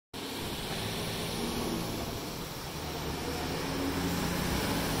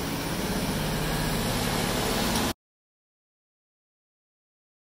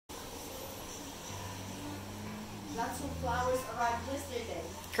flowers arrived yesterday.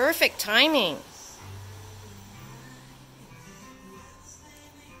 Perfect timing.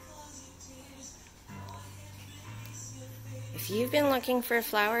 If you've been looking for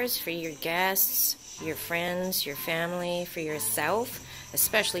flowers for your guests, your friends, your family, for yourself,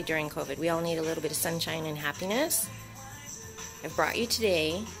 especially during COVID, we all need a little bit of sunshine and happiness. I've brought you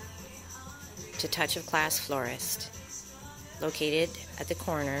today to Touch of Class Florist, located at the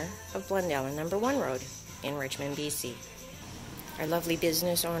corner of Blundell and No. 1 Road in Richmond, BC. Our lovely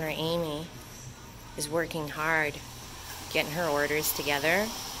business owner, Amy, is working hard, getting her orders together.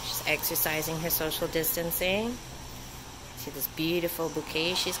 She's exercising her social distancing. See this beautiful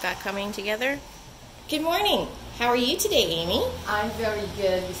bouquet she's got coming together? Good morning. How are you today, Amy? I'm very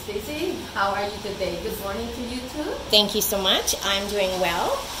good, Stacey. How are you today? Good morning to you too. Thank you so much. I'm doing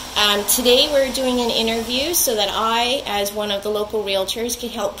well. Today we're doing an interview so that I, as one of the local realtors, can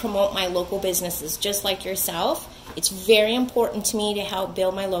help promote my local businesses, just like yourself. It's very important to me to help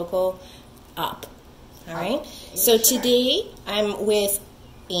build my local up. All right? Okay, So sure. today I'm with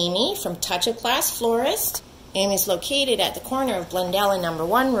Amy from Touch of Class Florist. Amy's located at the corner of Blundell and No.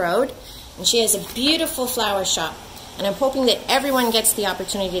 1 Road, and she has a beautiful flower shop. And I'm hoping that everyone gets the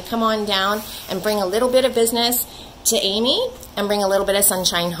opportunity to come on down and bring a little bit of business to Amy and bring a little bit of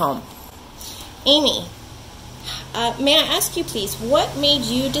sunshine home. Amy, may I ask you please, what made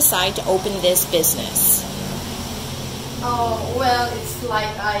you decide to open this business? Oh, well, it's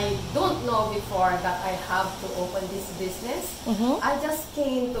like I don't know before that I have to open this business. I just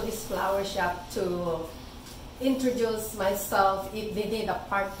came to this flower shop to introduce myself if they need a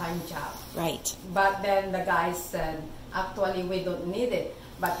part-time job. Right. But then the guy said, actually, we don't need it.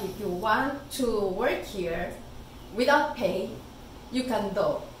 But if you want to work here without pay, you can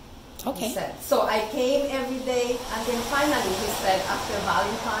do. Okay. He said. So I came every day, and then finally he said, after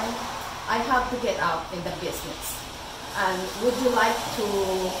Valentine, I have to get out in the business. And would you like to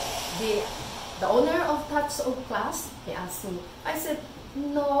be the owner of Touch of Class? He asked me. I said,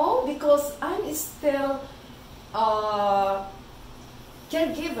 no, because I'm still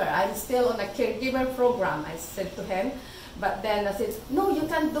caregiver. I'm still on a caregiver program, I said to him. But then I said, no, you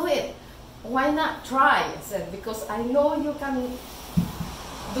can do it. Why not try? I said, because I know you can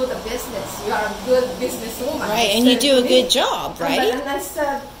do the business. You are a good businesswoman. Right, and you do a good job, right? And I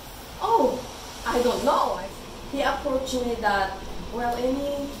said, oh, I don't know. He approached me that, well,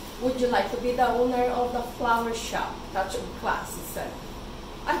 Amy, would you like to be the owner of the flower shop, Touch of Class? He said,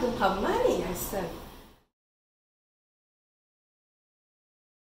 I don't have money. I said,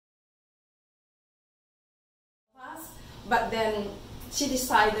 but then she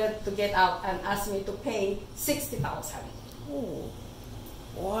decided to get out and asked me to pay $60,000. Oh,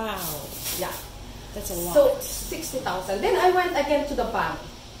 wow. Yeah. That's a lot. So $60,000. Then I went again to the bank.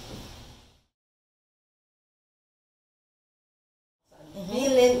 He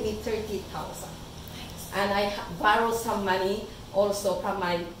lent me $30,000, and I borrowed some money also from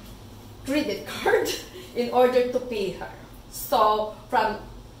my credit card in order to pay her. So from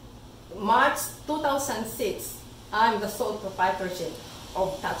March 2006, I'm the sole proprietorship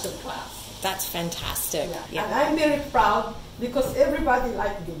of Touch of Class. That's fantastic. Yeah. And I'm very proud because everybody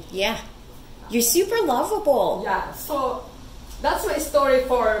liked me. Yeah. You're super lovable. Yeah. So that's my story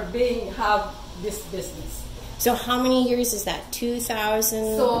for have this business. So how many years is that?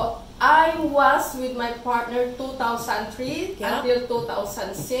 2000? So I was with my partner 2003 until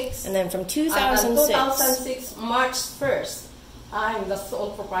 2006. And then from And 2006. March 1st, I'm the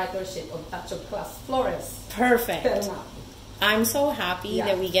sole proprietorship of Touch of Class Florist. Perfect. Till now. I'm so happy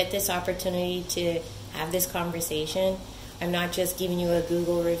that we get this opportunity to have this conversation. I'm not just giving you a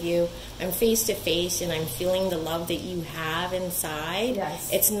Google review. I'm face to face and I'm feeling the love that you have inside. Yes.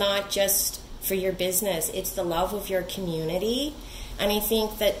 It's not just for your business. It's the love of your community. And I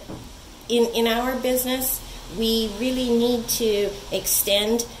think that in our business, we really need to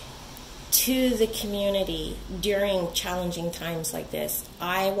extend to the community during challenging times like this.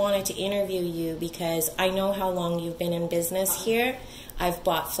 I wanted to interview you because I know how long you've been in business here. I've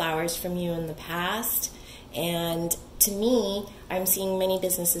bought flowers from you in the past, and to me, I'm seeing many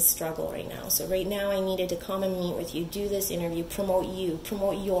businesses struggle right now. So right now I needed to come and meet with you, do this interview, promote you,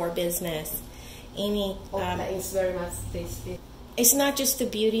 promote your business. Amy, thanks very much, Stacey. It's not just the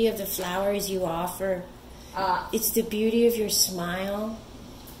beauty of the flowers you offer. It's the beauty of your smile.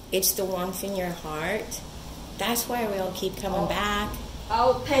 It's the warmth in your heart. That's why we all keep coming back.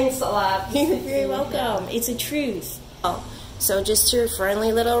 Oh, thanks a lot. You're very welcome. It's a truth. So just your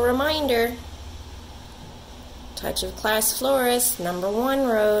friendly little reminder, Touch of Class Florist, No. 1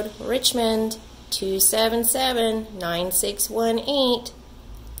 Road, Richmond, 277-9618.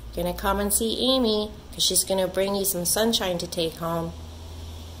 You're gonna come and see Amy because she's gonna bring you some sunshine to take home.